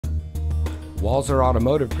Walser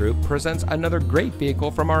Automotive Group presents another great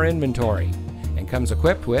vehicle from our inventory and comes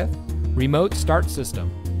equipped with remote start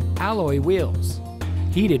system, alloy wheels,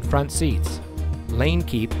 heated front seats, lane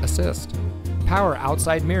keep assist, power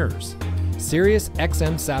outside mirrors, Sirius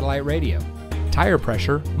XM satellite radio, tire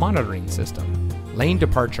pressure monitoring system, lane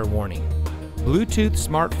departure warning, Bluetooth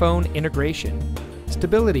smartphone integration,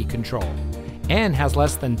 stability control, and has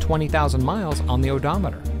less than 20,000 miles on the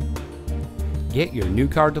odometer. Get your new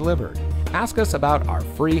car delivered. Ask us about our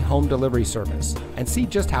free home delivery service and see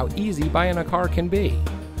just how easy buying a car can be.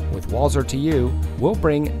 With Walser to You, we'll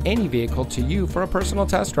bring any vehicle to you for a personal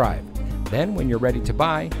test drive. Then when you're ready to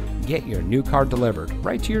buy, get your new car delivered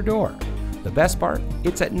right to your door. The best part,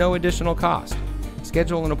 it's at no additional cost.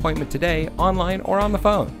 Schedule an appointment today, online or on the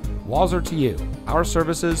phone. Walser to You, our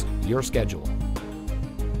services, your schedule.